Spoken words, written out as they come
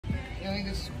think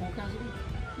this is cool, Cassidy?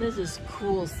 This is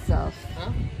cool stuff.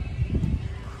 Huh?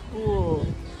 Cool.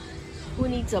 Who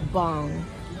needs a bong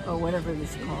or whatever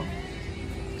this is called?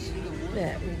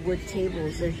 That wood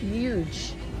tables, they're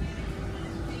huge.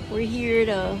 We're here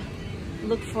to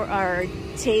look for our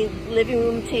living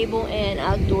room table and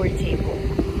outdoor table.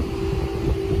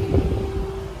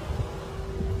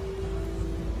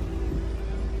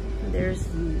 There's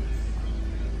the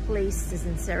place. This is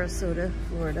in Sarasota,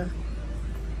 Florida.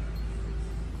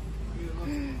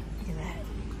 Look at that.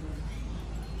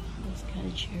 Those kind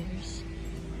of chairs.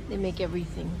 They make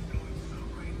everything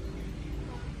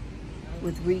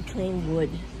with reclaimed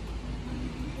wood.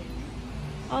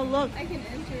 Oh, look. I can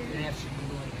enter. Yes,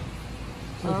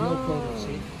 Oh. no photo,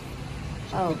 see?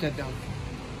 So put that down.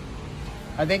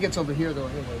 I think it's over here, though,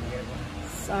 anyway.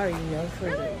 Sorry, no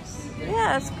photos.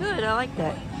 Yeah, that's good. I like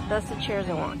that. That's the chairs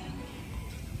I want.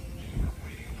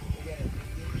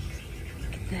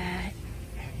 Look at that.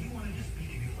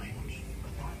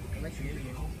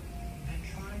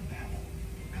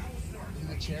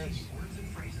 The chairs.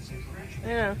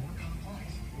 Yeah.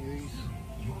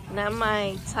 Not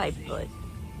my type, but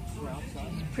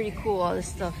it's pretty cool. All this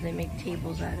stuff they make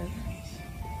tables out of.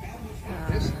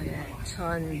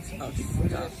 Tons of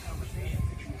stuff.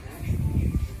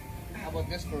 How about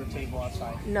this for a table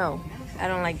outside? No, I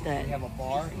don't like that. We have a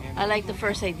bar. And I like the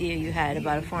first idea you had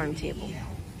about a farm table.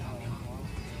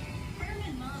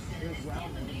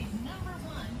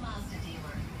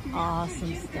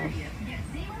 Awesome stuff.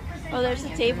 Oh, there's the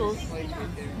tables.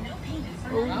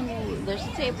 Oh, there's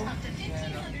the table.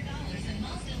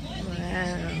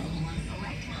 Wow.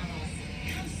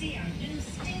 See our new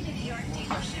state-of-the-art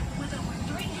dealership with over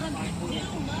 300 new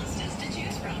Mazdas to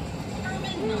choose from.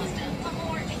 Herman Mazda, a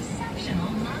more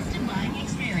exceptional Mazda buying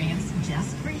experience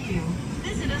just for you.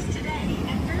 Visit us today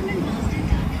at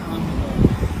HermanMazda.com.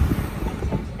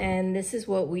 And this is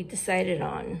what we decided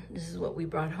on. This is what we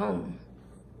brought home.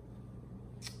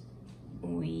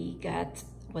 We got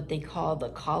what they call the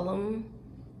column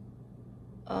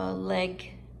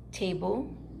leg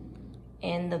table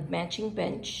and the matching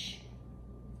bench.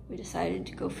 We decided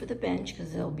to go for the bench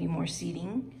because there'll be more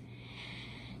seating.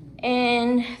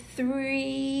 And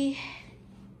 3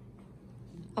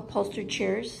 upholstered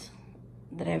chairs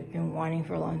that I've been wanting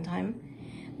for a long time.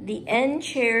 The end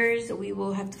chairs we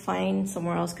will have to find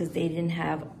somewhere else because they didn't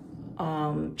have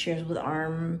chairs with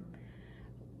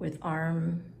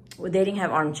they didn't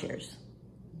have armchairs.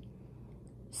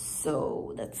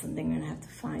 So that's something I'm gonna have to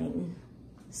find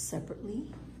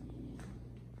separately.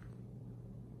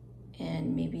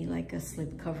 And maybe like a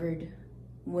slip covered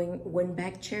wing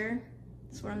back chair.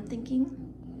 That's what I'm thinking.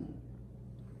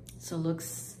 So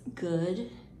looks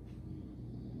good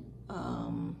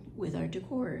with our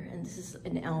decor. And this is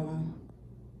an elm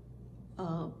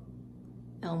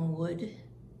wood.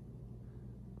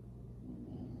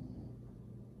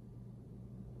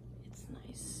 It's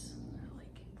nice, I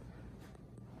like it.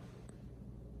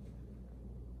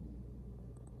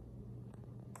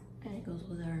 And it goes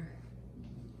with our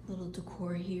little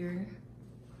decor here.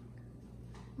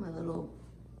 My little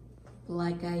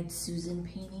black-eyed Susan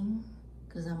painting,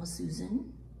 because I'm a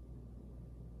Susan.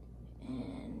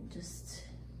 And just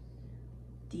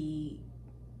the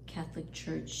Catholic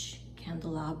Church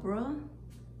candelabra,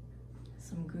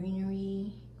 some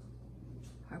greenery,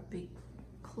 our big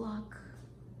clock,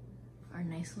 our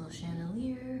nice little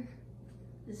chandelier.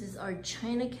 This is our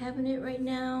china cabinet right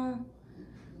now,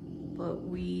 but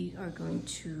we are going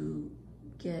to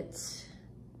get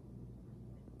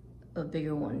a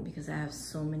bigger one because I have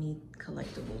so many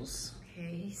collectibles.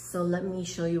 Okay, so let me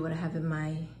show you what I have in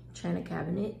my china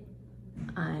cabinet.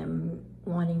 I'm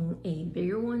wanting a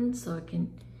bigger one so I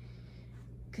can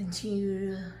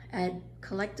continue to add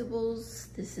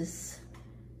collectibles. This is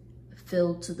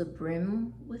filled to the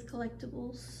brim with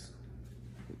collectibles.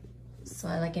 So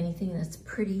I like anything that's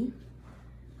pretty.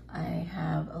 I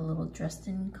have a little dressed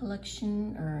in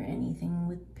collection or anything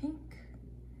with pink,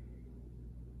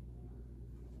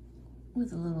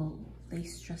 with a little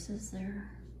lace dresses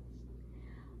there.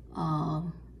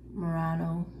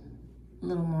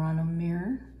 Little Murano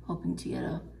mirror, hoping to get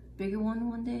a bigger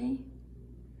one day.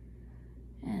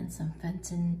 And some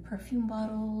Fenton perfume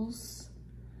bottles,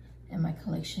 and my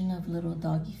collection of little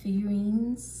doggy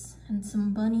figurines and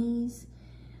some bunnies.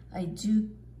 I do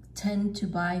tend to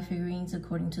buy figurines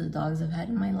according to the dogs I've had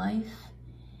in my life.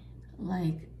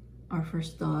 Like our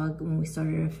first dog when we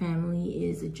started our family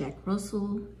is a Jack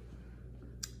Russell,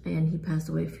 and he passed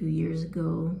away a few years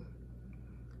ago.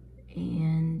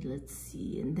 And let's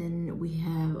see, and then we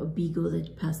have a beagle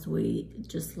that passed away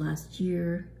just last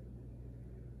year.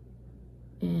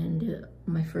 And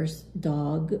my first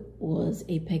dog was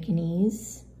a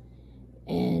Pekingese,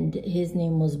 and his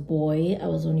name was Boy. I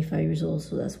was only 5 years old,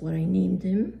 so that's what I named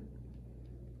him.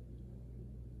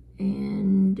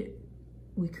 And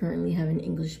we currently have an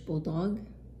English Bulldog.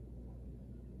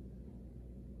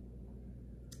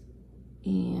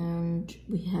 And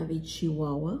we have a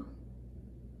Chihuahua.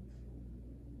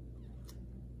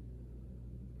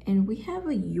 And we have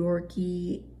a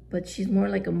Yorkie, but she's more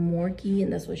like a Morkie,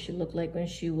 and that's what she looked like when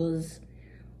she was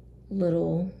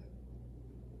little,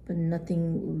 but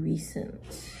nothing recent.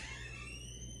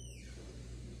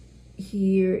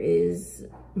 Here is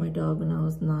my dog when I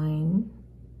was 9.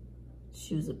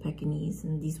 She was a Pekingese,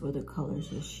 and these were the colors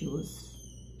that she was.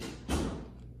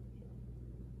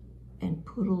 And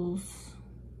poodles.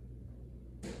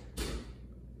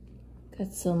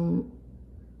 Got some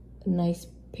nice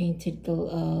painted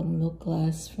milk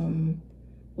glass from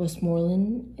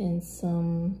Westmoreland, and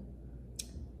some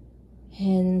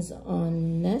hens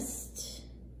on nest,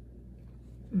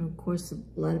 and of course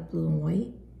a lot of blue and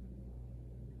white.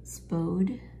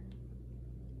 Spode.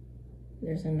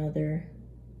 There's another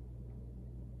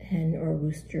hen or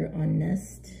rooster on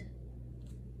nest.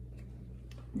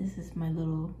 This is my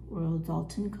little Royal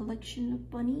Dalton collection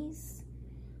of bunnies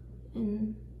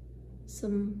and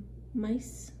some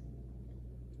mice.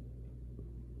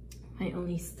 My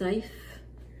only Stife.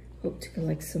 Hope to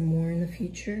collect some more in the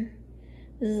future.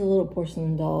 This is a little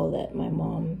porcelain doll that my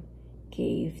mom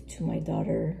gave to my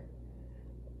daughter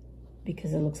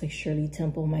because it looks like Shirley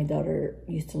Temple. My daughter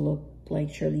used to look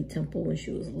like Shirley Temple when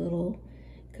she was little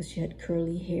because she had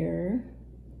curly hair.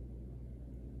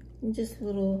 And just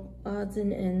little odds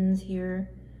and ends here.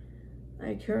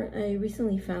 I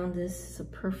recently found this. It's a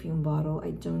perfume bottle.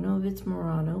 I don't know if it's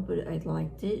Murano, but I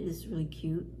liked it. It's really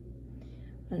cute.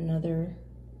 Another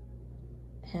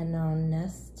hen on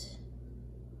nest.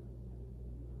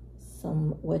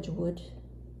 Some Wedgwood.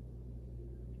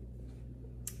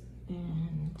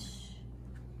 And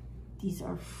these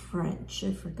are French.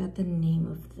 I forgot the name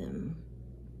of them.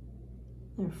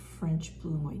 They're French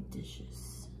blue and white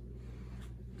dishes.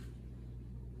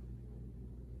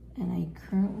 And I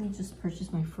currently just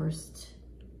purchased my first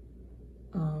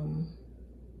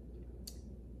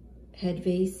head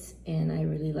vase, and I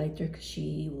really liked her because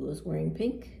she was wearing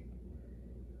pink,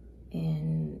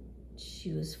 and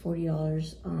she was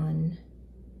 $40 on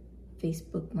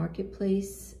Facebook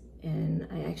Marketplace. And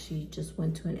I actually just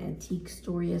went to an antique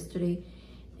store yesterday,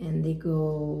 and they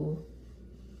go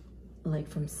like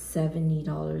from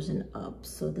 $70 and up,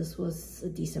 so this was a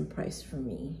decent price for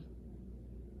me.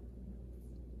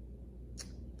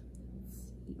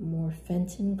 More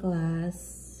Fenton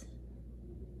glass.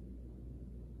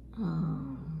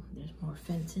 There's more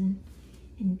Fenton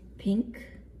in pink.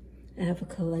 I have a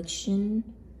collection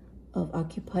of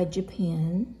Occupied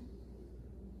Japan.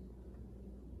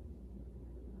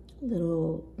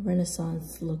 Little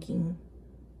Renaissance looking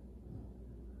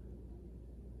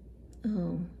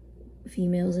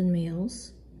females and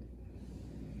males.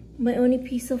 My only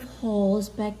piece of haul is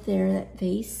back there, that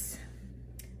vase.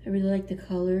 I really like the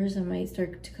colors. I might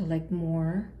start to collect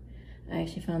more. I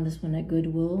actually found this one at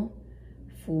Goodwill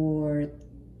for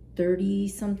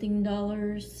 $30-something.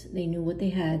 They knew what they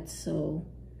had, so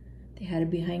they had it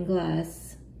behind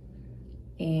glass.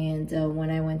 And when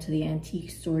I went to the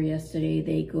antique store yesterday,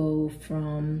 they go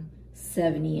from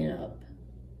 $70 and up.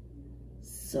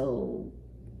 So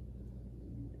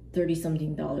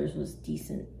 $30-something was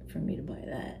decent for me to buy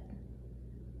that.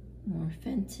 More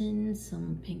Fenton,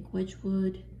 some pink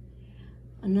Wedgwood.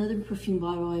 Another perfume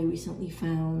bottle I recently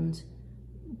found.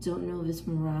 Don't know if it's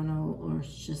Murano or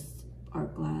it's just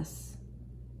art glass.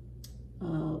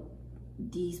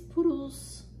 These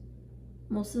poodles,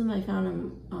 most of them I found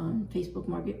on Facebook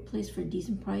Marketplace for a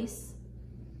decent price.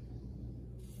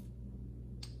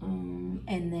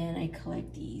 And then I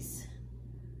collect these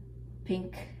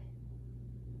pink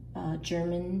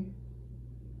German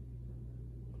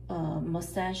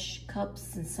mustache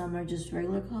cups, and some are just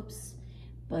regular cups,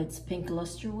 but it's pink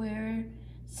lusterware.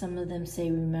 Some of them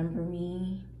say remember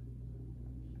me,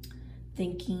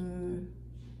 thinking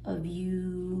of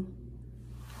you,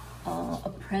 a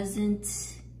present,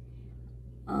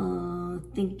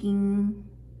 thinking,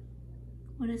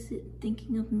 what is it,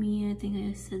 thinking of me, I think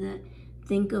I said that,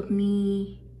 think of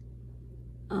me,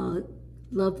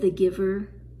 love the giver.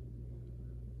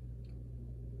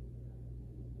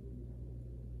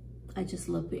 I just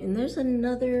love it. And there's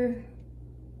another,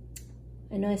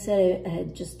 I know I said I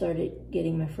had just started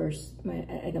getting my first,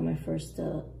 I got my first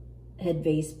head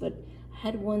vase, but I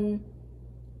have one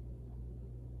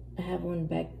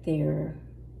back there,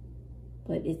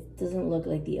 but it doesn't look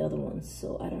like the other ones,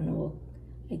 so I don't know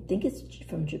I think it's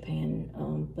from Japan,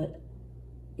 but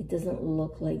it doesn't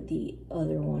look like the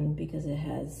other one because it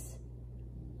has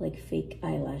like fake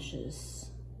eyelashes.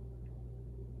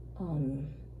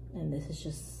 And this is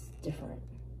just different.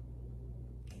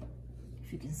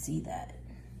 If you can see that.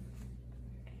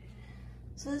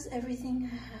 So that's everything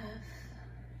I have.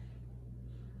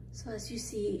 So as you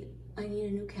see, I need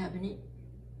a new cabinet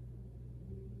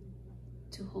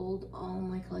to hold all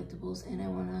my collectibles, and I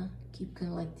wanna keep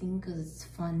collecting because it's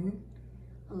fun.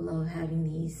 I love having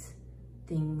these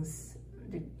things.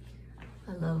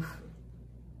 I love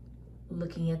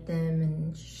looking at them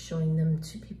and showing them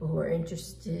to people who are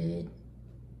interested.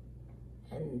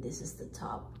 And this is the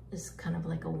top. It's kind of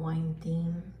like a wine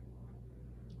theme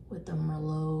with a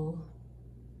Merlot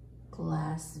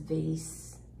glass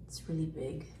vase. It's really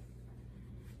big.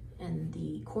 And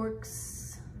the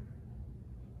corks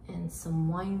and some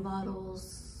wine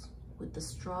bottles with the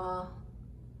straw.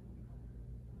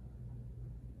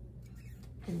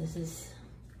 And this is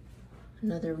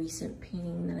another recent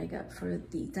painting that I got for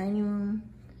the dining room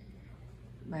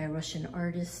by a Russian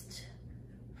artist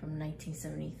from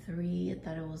 1973. I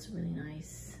thought it was really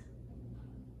nice.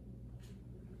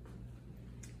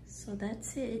 So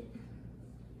that's it.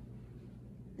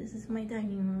 This is my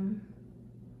dining room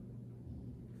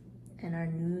and our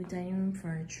new dining room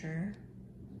furniture.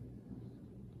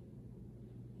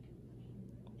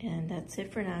 And that's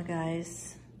it for now,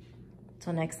 guys.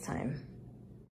 Till next time.